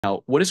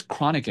Now, what is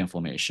chronic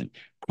inflammation?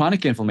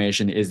 Chronic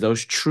inflammation is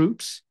those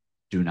troops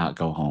do not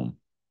go home.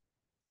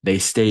 They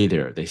stay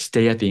there. They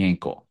stay at the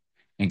ankle.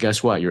 And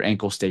guess what? Your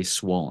ankle stays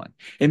swollen.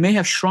 It may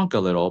have shrunk a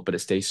little, but it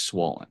stays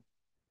swollen,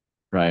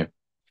 right?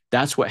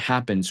 That's what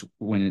happens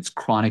when it's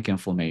chronic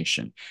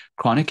inflammation.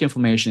 Chronic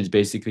inflammation is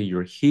basically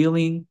your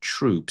healing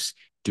troops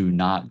do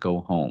not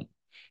go home.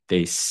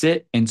 They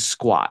sit and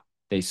squat.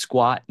 They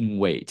squat and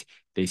wait.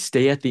 They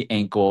stay at the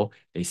ankle.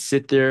 They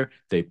sit there.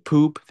 They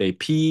poop. They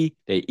pee.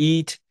 They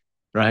eat,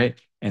 right?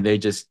 And they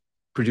just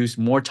produce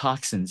more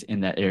toxins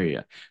in that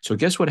area. So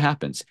guess what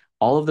happens?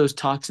 All of those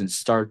toxins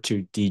start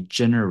to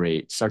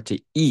degenerate, start to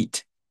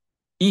eat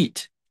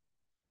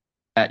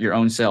at your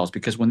own cells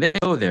because when they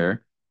go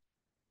there,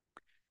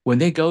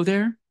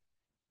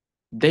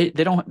 they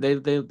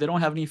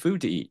don't have any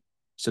food to eat.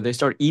 So they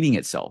start eating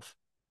itself,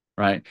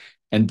 right?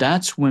 And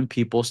that's when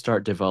people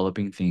start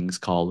developing things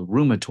called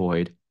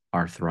rheumatoid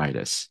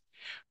arthritis.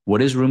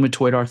 What is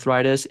rheumatoid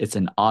arthritis? It's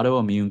an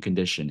autoimmune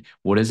condition.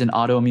 What is an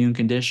autoimmune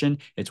condition?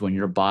 It's when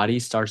your body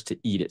starts to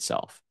eat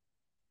itself.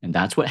 And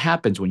that's what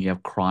happens when you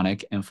have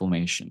chronic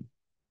inflammation.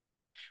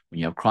 When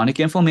you have chronic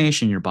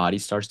inflammation, your body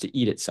starts to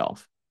eat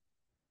itself.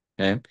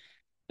 Okay?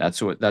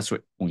 That's what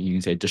when you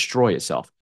can say destroy itself.